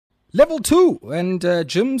Level two, and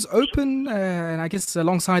gyms open, and I guess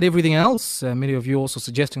alongside everything else, many of you also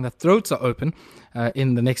suggesting that throats are open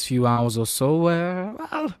in the next few hours or so. Well,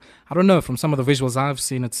 I don't know. From some of the visuals I've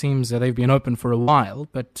seen, it seems they've been open for a while.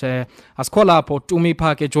 But Askwala or Tumi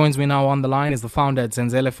Phake joins me now on the line as the founder at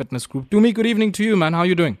Zenzele Fitness Group. Tumi, good evening to you, man. How are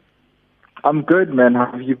you doing? I'm good, man. How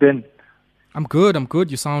have you been? I'm good. I'm good.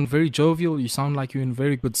 You sound very jovial. You sound like you're in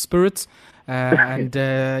very good spirits.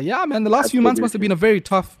 Yeah, man, the last few months must have been Absolutely.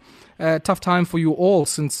 a very tough time for you all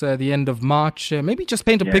since the end of March. Maybe just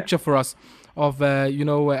paint a Yeah. picture for us of,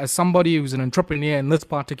 as somebody who's an entrepreneur in this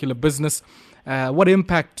particular business, what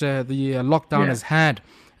impact the lockdown Yeah. has had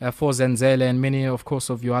for Zenzele and many, of course,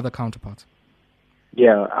 of your other counterparts.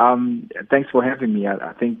 Yeah. Thanks for having me.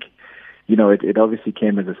 I think, it obviously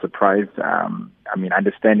came as a surprise.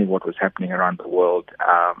 Understanding what was happening around the world,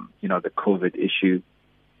 the COVID issue.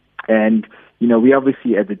 And, we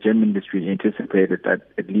obviously as the gym industry anticipated that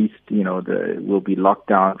at least, we'll be locked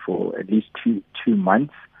down for at least two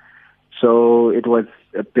months. So it was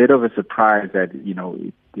a bit of a surprise that,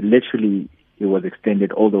 literally it was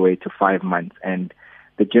extended all the way to 5 months. And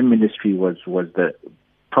the gym industry was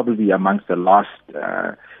probably amongst the last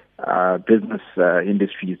business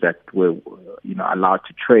industries that were, allowed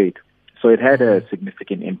to trade. So it had a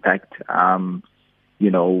significant impact.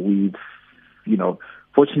 We've,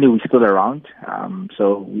 fortunately we're still around.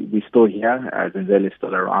 We're still here. Zenzele is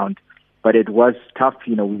still around. But it was tough.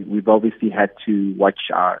 We've obviously had to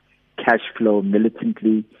watch our cash flow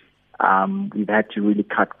militantly. We've had to really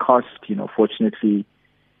cut costs. Fortunately,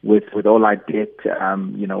 with all our debt,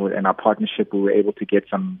 and our partnership, we were able to get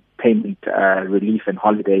some payment relief and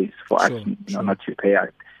holidays for us, Sure. not to pay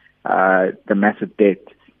out the massive debt.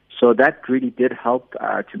 So that really did help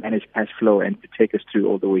to manage cash flow and to take us through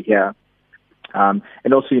all the way here.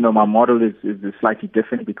 And also, my model is slightly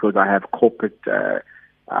different because I have corporates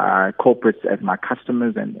as my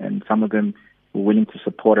customers, and some of them were willing to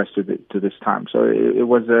support us to this time. So it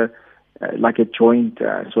was like a joint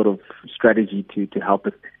sort of strategy to help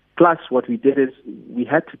us. Plus, what we did is we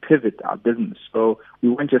had to pivot our business. So we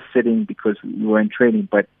weren't just sitting because we were in training,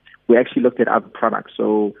 but we actually looked at other products.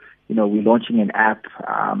 So, we're launching an app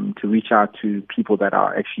to reach out to people that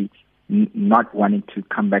are actually not wanting to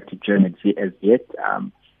come back to gym as yet.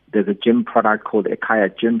 There's a gym product called Ekaya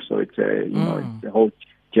Gym. So it's it's a whole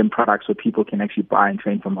gym product so people can actually buy and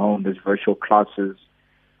train from home. There's virtual classes.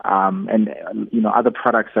 And other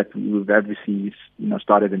products that we've obviously,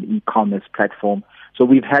 started an e-commerce platform. So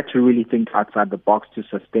we've had to really think outside the box to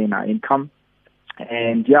sustain our income.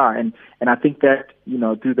 And I think that,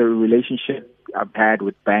 through the relationship I've had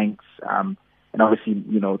with banks, and obviously,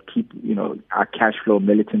 keep, our cash flow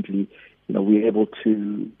militantly, we're able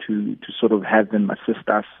to sort of have them assist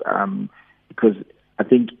us, because I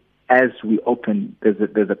think as we open,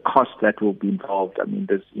 there's a cost that will be involved. I mean,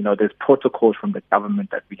 there's protocols from the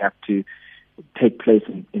government that we have to take place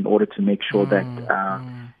in order to make sure that,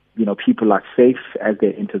 people are safe as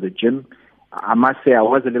they enter the gym. I must say I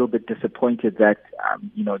was a little bit disappointed that,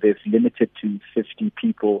 there's limited to 50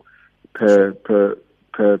 people per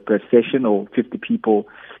session, or 50 people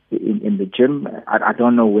in the gym. I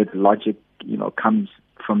don't know where the logic, comes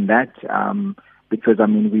from that. Because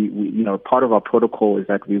we part of our protocol is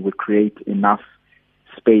that we would create enough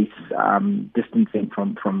space, distancing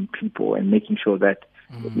from people, and making sure that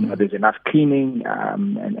there's enough cleaning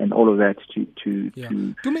and all of that to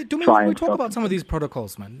Do me, try when we and talk stop. about some of these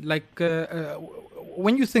protocols, man, like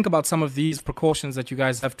when you think about some of these precautions that you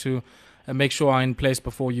guys have to make sure are in place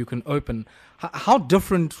before you can open, how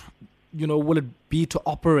different, will it be to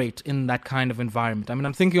operate in that kind of environment? I mean,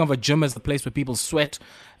 I'm thinking of a gym as the place where people sweat,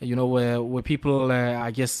 where people,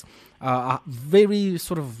 I guess, are very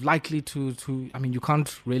sort of likely to, I mean, you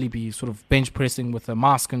can't really be sort of bench pressing with a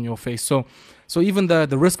mask on your face. So even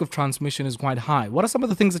the risk of transmission is quite high. What are some of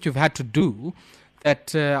the things that you've had to do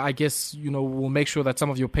that, I guess, will make sure that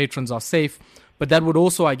some of your patrons are safe, but that would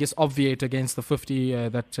also, I guess, obviate against the 50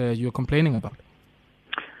 that you're complaining about?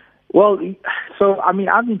 Well, so I've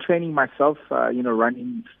been training myself,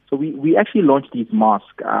 running. So we actually launched these masks,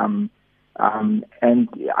 and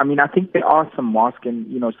I think there are some masks,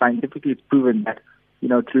 and scientifically it's proven that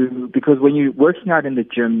because when you're working out in the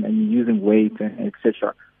gym and you're using weights and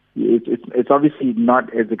etc., it's obviously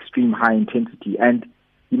not as extreme high intensity, and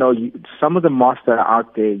some of the masks that are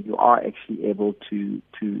out there, you are actually able to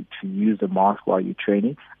use the mask while you're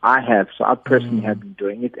training. I personally have been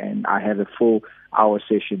doing it, and I have a full hour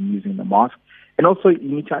session using the mask. And also,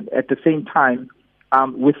 you need to, at the same time,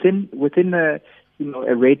 within a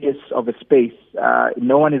radius of a space,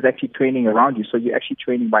 no one is actually training around you, so you're actually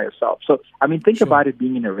training by yourself. So, think Sure. about it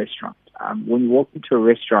being in a restaurant. when you walk into a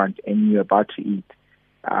restaurant and you're about to eat,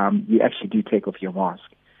 you actually do take off your mask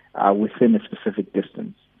within a specific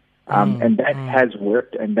distance. And that has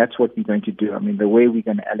worked, and that's what we're going to do. I mean, the way we're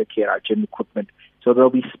going to allocate our gym equipment, so there'll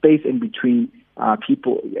be space in between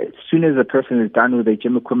people. As soon as a person is done with their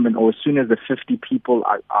gym equipment, or as soon as the 50 people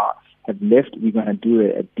have left, we're going to do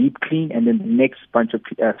a deep clean, and then the next bunch of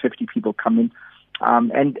 50 people come in.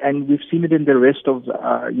 And we've seen it in the rest of,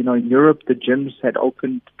 in Europe, the gyms had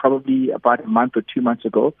opened probably about a month or 2 months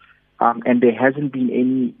ago, and there hasn't been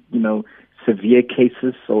any, severe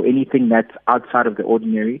cases or anything that's outside of the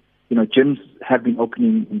ordinary. Gyms have been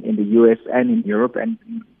opening in the U.S. and in Europe, and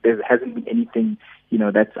there hasn't been anything,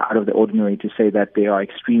 that's out of the ordinary to say that they are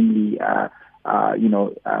extremely,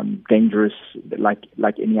 dangerous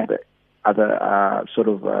like any other sort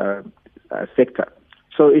of sector.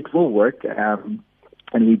 So it will work, and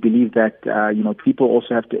we believe that people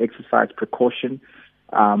also have to exercise precaution.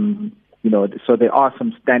 So there are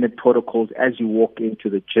some standard protocols as you walk into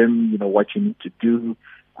the gym. What you need to do.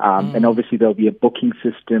 And obviously there'll be a booking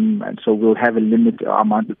system, and so we'll have a limited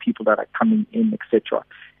amount of people that are coming in, etc.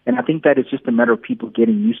 And I think that it's just a matter of people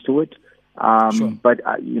getting used to it. Sure. But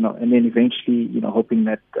and then eventually, hoping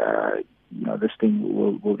that this thing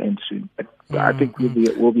will end soon. But I think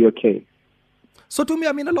we'll be okay. So, Tumi,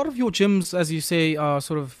 I mean, a lot of your gyms, as you say, are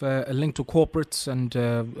sort of linked to corporates, and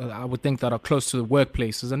I would think that are close to the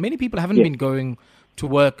workplaces. And many people haven't been going to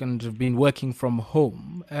work and have been working from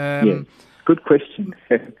home. Yes. Good question.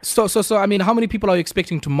 So, I mean, how many people are you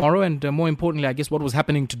expecting tomorrow? And more importantly, I guess, what was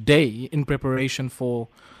happening today in preparation for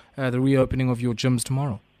the reopening of your gyms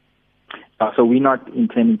tomorrow? So we're not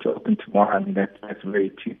intending to open tomorrow. I mean, that's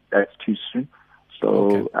too soon.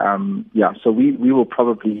 So, okay. So we will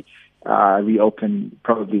probably reopen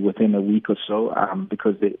probably within a week or so,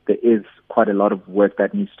 because there is quite a lot of work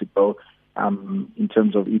that needs to go in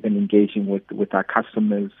terms of even engaging with our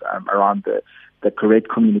customers around the correct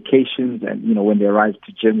communications, and when they arrive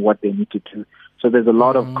to gym, what they need to do. So there's a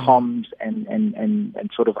lot of comms and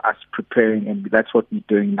sort of us preparing, and that's what we're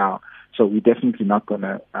doing now. So we're definitely not going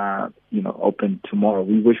to open tomorrow.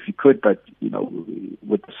 We wish we could, but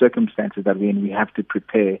with the circumstances that we're in, we have to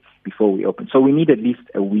prepare before we open. So we need at least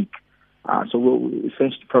a week. So we'll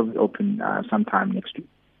essentially probably open sometime next week.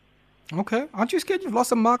 Okay. Aren't you scared you've lost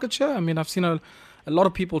some market share? I mean, I've seen a lot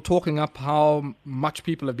of people talking up how much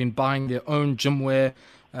people have been buying their own gym wear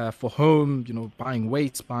for home, buying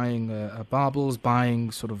weights, buying barbells,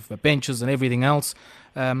 buying sort of benches and everything else.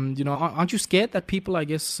 Aren't you scared that people, I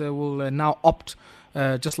guess, will now opt,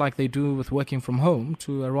 just like they do with working from home,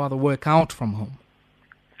 to rather work out from home?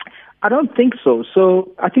 I don't think so.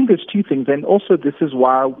 So I think there's two things. And also this is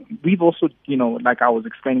why we've also, like I was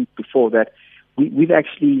explaining before, that we've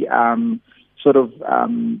actually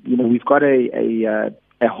we've got a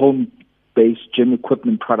home-based gym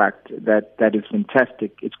equipment product that is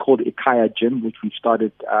fantastic. It's called Ikaya Gym, which we've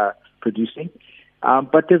started producing.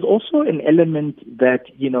 But there's also an element that,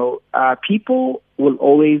 people will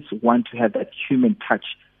always want to have that human touch.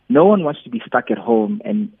 No one wants to be stuck at home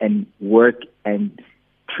and work and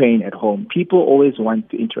train at home. People always want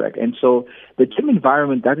to interact. And so the gym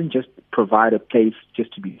environment doesn't just provide a place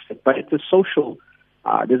just to be fit, but it's a social,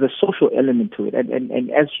 there's a social element to it. And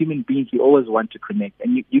as human beings, we always want to connect,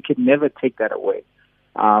 and you can never take that away.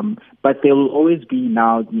 But there will always be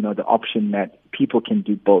now, the option that people can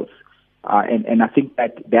do both. And I think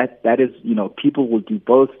that is, people will do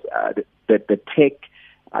both, the tech,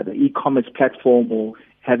 the e-commerce platform, or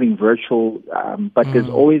having virtual, but there's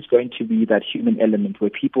always going to be that human element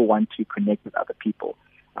where people want to connect with other people.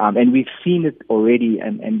 And we've seen it already,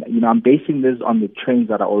 and I'm basing this on the trends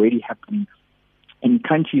that are already happening in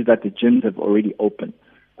countries that the gyms have already opened.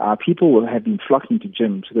 People will have been flocking to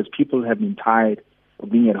gyms because people have been tired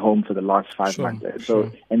of being at home for the last 5 months.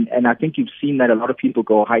 So, and I think you've seen that a lot of people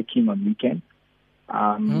go hiking on weekends,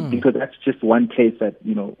 because that's just one place that,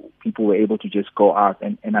 people were able to just go out.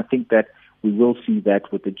 And I think that we will see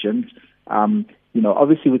that with the gyms.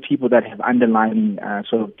 Obviously with people that have underlying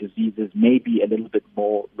sort of diseases, may be a little bit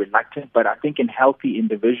more reluctant, but I think in healthy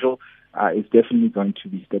individual is definitely going to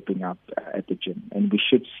be stepping up at the gym. And we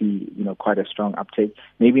should see, quite a strong uptake.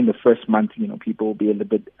 Maybe in the first month, people will be a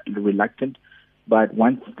little bit reluctant, but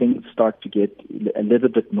once things start to get a little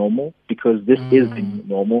bit normal, because this is the new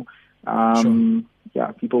normal,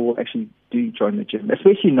 people will actually do join the gym,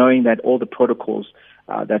 especially knowing that all the protocols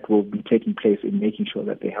that will be taking place in making sure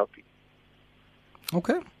that they're healthy.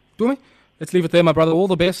 Okay. Tumi, let's leave it there, my brother. All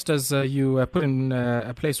the best as you put in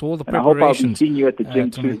place all the preparations. I hope I'll be seeing you at the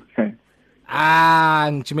gym too.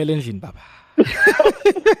 Ngijimele endlini, baba.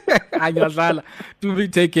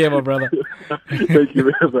 Tumi, take care, my brother. Thank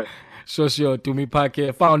you very much. Sure. Tumi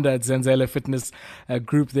Phake, founder at Zenzele Fitness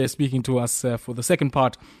Group, there speaking to us for the second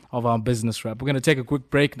part of our business wrap. We're going to take a quick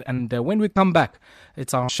break, and when we come back,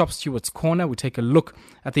 it's our Shop Stewards Corner. We take a look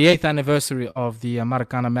at the 8th anniversary of the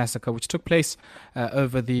Marikana massacre, which took place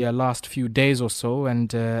over the last few days or so,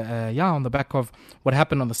 and on the back of what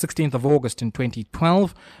happened on the 16th of August in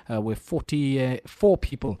 2012, where 44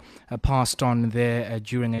 people passed on there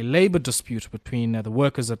during a labor dispute between the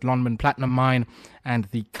workers at Lonmin Platinum Mine and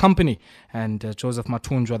the company. And Joseph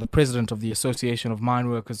Matunjwa, the president of the Association of Mine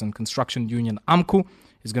Workers and Construction Union, AMCU,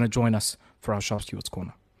 is going to join us for our Shop Stewards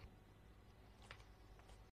Corner.